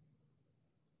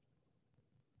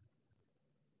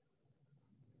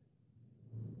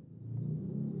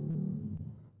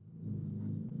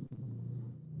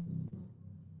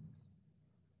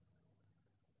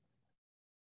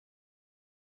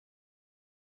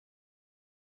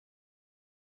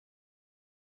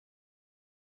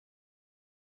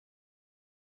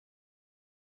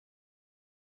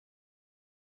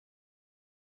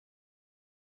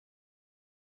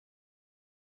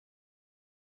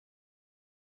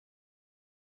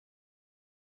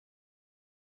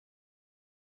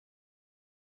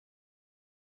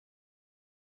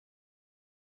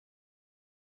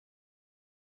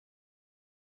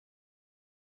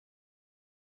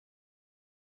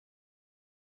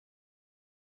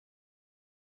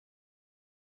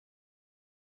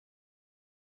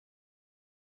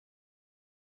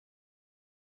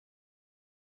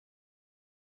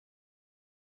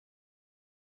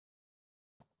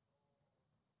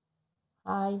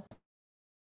 Hi.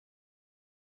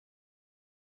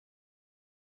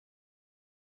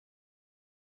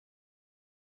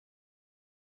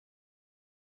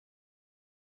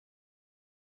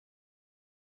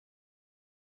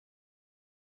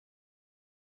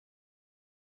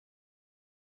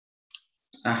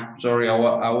 Sorry,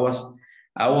 I was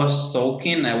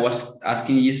talking. I was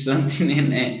asking you something,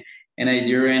 and I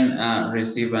didn't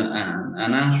receive an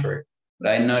answer.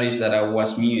 But I noticed that I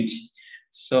was mute.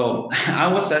 So I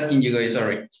was asking you guys.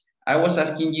 Sorry, I was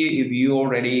asking you if you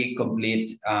already complete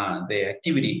the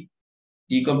activity.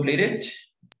 Did you complete it?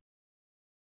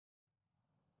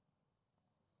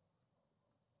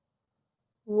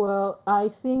 Well, I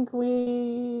think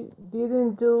we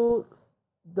didn't do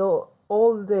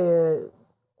all the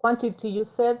quantity you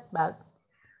said, but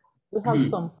we have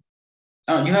some.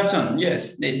 Oh, you have some.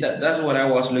 Yes, that's what I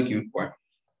was looking for.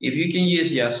 If you can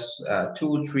use just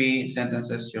 2, 3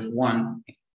 sentences, just one,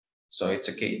 so it's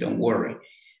okay. Don't worry.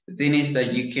 The thing is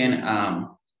that you can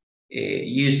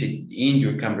use it in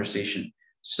your conversation.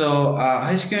 So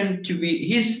he's going to be,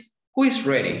 who is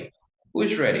ready? Who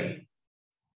is ready?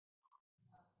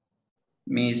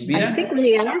 Miss Vida? I think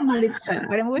we are, Maritza,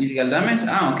 aren't we? Miss Galdames?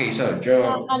 Ah, okay, so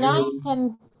Joe. And I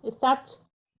can start.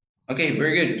 Okay,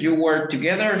 very good. You work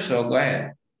together, so go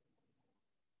ahead.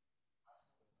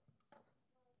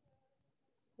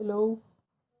 Hello.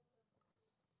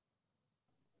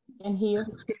 Can hear.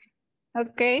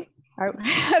 Okay.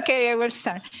 Okay, I will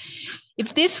start.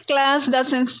 If this class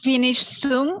doesn't finish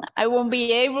soon, I won't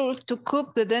be able to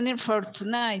cook the dinner for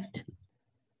tonight.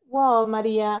 Well,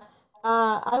 Maria,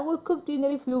 I will cook dinner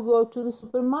if you go to the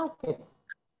supermarket.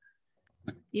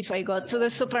 If I go to the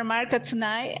supermarket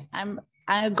tonight, I'm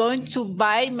going to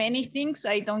buy many things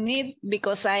I don't need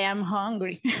because I am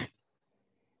hungry.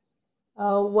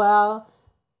 Well,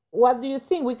 what do you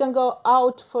think? We can go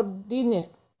out for dinner.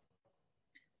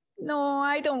 No,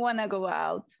 I don't want to go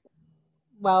out.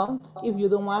 Well, if you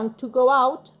don't want to go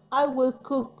out, I will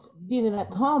cook dinner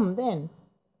at home then.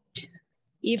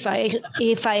 If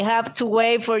I have to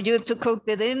wait for you to cook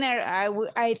the dinner,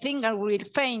 I think I will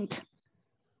faint.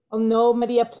 Oh no,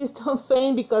 Maria, please don't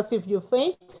faint, because if you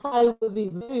faint, I will be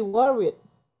very worried.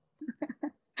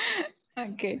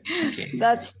 Okay. Okay.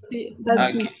 That's okay.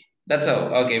 That's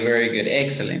all. Okay, very good.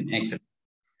 Excellent, excellent.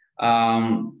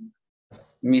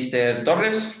 Mr.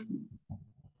 Torres?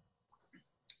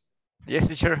 Yes,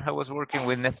 teacher. I was working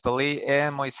with Neftali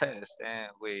and Moises,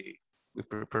 and we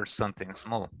prepared something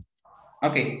small.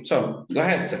 Okay, so go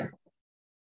ahead, sir.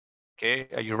 Okay,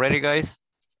 are you ready, guys?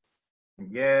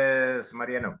 Yes,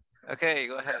 Mariano. Okay,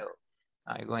 go ahead.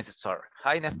 I'm going to start.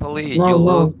 Hi, Neftali. No, you no.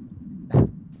 look.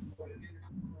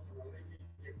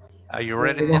 Are you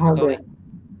ready, Neftali?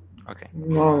 Okay.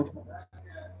 No.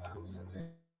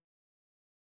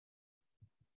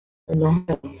 I don't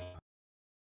have.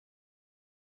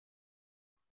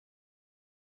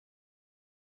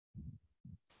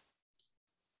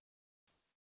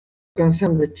 You can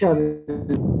send the chat.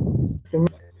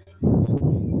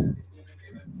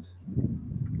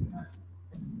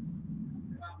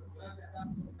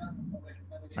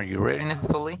 Are you ready,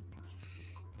 Neftali?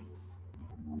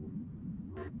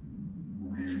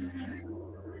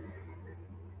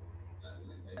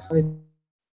 I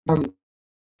have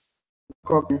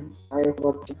copy. I have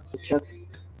got the chat.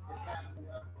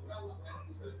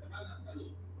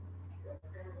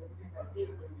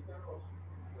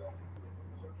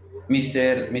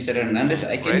 Mr. Hernandez,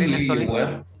 I can Ready, hear you Neftali?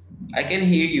 well. I can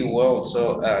hear you well,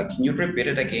 so can you repeat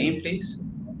it again, please?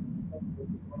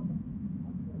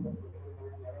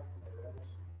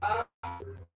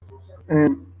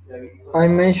 I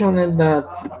mentioned that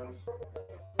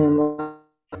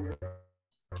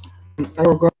I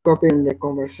forgot copying the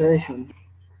conversation.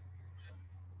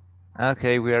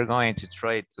 Okay, we are going to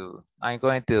try to. I'm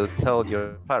going to tell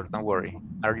your part. Don't worry.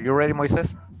 Are you ready,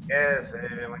 Moises? Yes,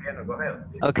 Mariano, go ahead.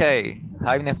 Okay.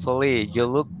 Hi, Neftali. You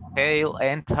look pale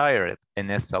and tired. And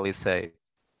Neftali say,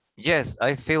 yes,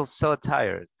 I feel so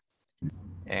tired.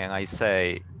 And I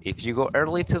say, if you go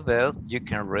early to bed, you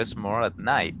can rest more at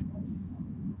night.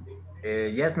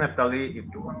 Yes, Neftali, if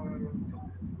you want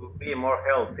to be more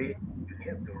healthy, you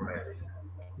need to rest.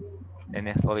 And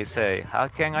Neftali say, how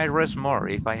can I rest more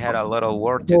if I had a lot of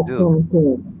work to do?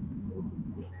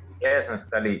 Yes,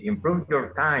 Neftali, improve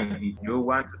your time if you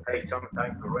want to take some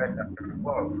time to rest after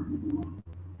work.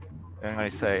 And I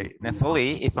say,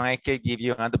 Neftali, if I can give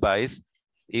you an advice,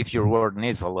 if your work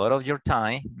needs a lot of your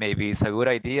time, maybe it's a good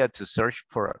idea to search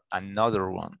for another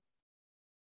one.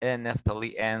 And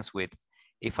Neftali ends with,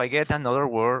 if I get another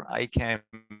work, I can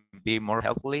be more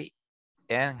healthy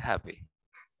and happy.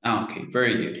 Okay,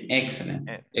 very good. Excellent.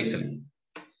 Excellent.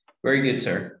 Very good,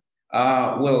 sir.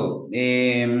 Well,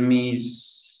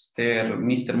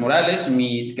 Mr. Morales,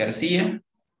 Miss Garcia,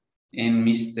 and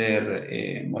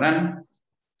Mr. Moran.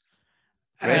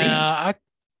 Ready?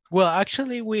 Well,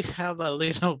 actually, we have a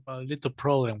little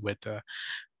problem with the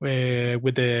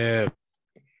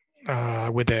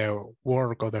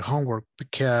work or the homework,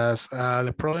 because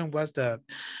the problem was that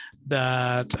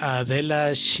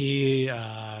Adela, she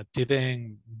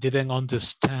didn't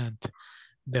understand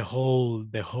the whole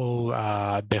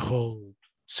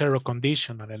zero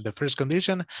condition and the first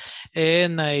condition,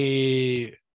 and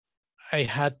I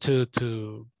had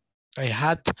to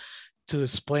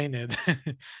explain it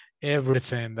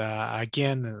everything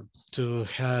again to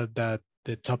have the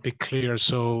topic clear.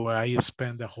 So I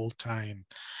spent the whole time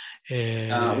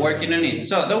working on it.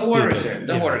 So don't worry, sir.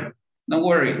 Don't worry. Don't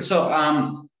worry. So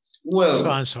well. So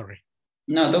I'm sorry.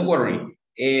 No, don't worry.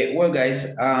 Well,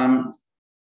 guys,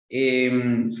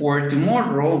 for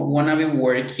tomorrow, we're gonna be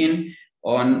working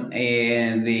on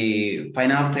the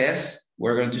final test.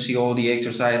 We're going to see all the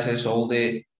exercises, all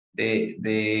the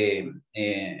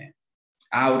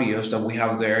audios that we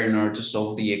have there in order to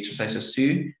solve the exercises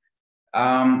too.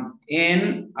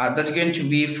 And that's going to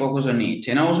be focused on it.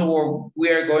 And also we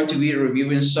are going to be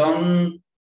reviewing some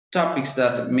topics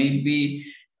that maybe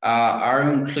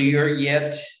aren't clear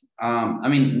yet.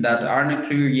 That aren't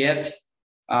clear yet.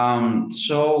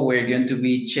 So we're going to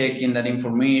be checking that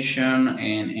information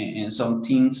and some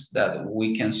things that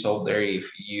we can solve there if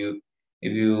you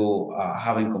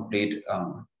haven't completed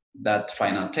that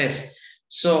final test.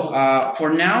 So for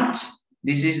now,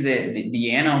 this is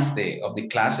the end of the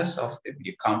classes of the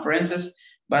video conferences.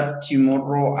 But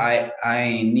tomorrow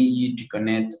I need you to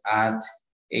connect at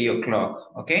 8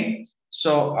 o'clock. Okay.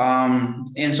 So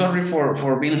and sorry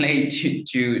for being late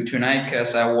to tonight,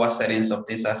 because I was setting some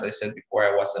things, as I said before.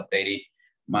 I was updating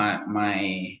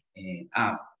my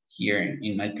app here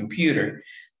in my computer.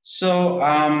 So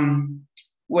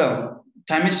well,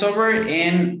 time is over,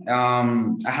 and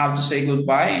I have to say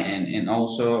goodbye, and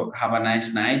also have a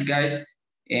nice night, guys.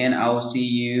 And I will see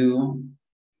you.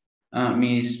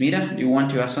 Miss Mira, you want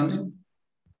to ask something?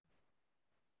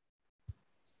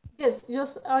 Yes,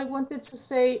 just I wanted to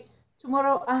say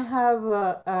tomorrow I have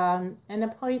an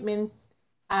appointment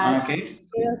at Okay.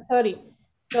 7:30.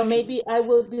 So maybe I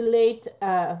will be late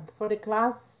for the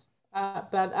class,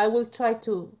 but I will try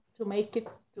to make it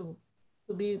to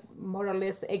be more or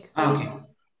less 8:30.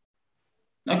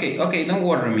 Okay, don't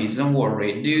worry, miss, don't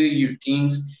worry. Do your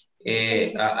things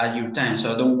at your time,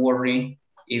 so don't worry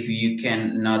if you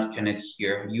cannot connect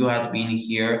here. You have been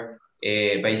here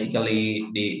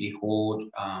basically the whole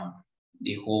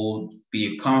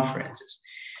video conferences.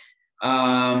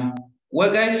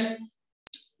 Well, guys,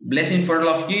 blessing for all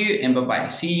of you, and bye-bye.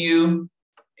 See you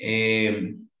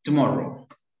tomorrow.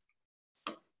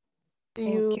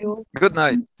 See you. Good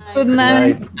night. Good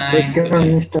night. I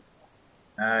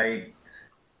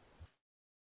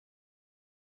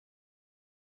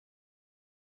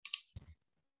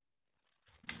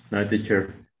Night,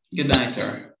 teacher. Good night,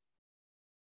 sir.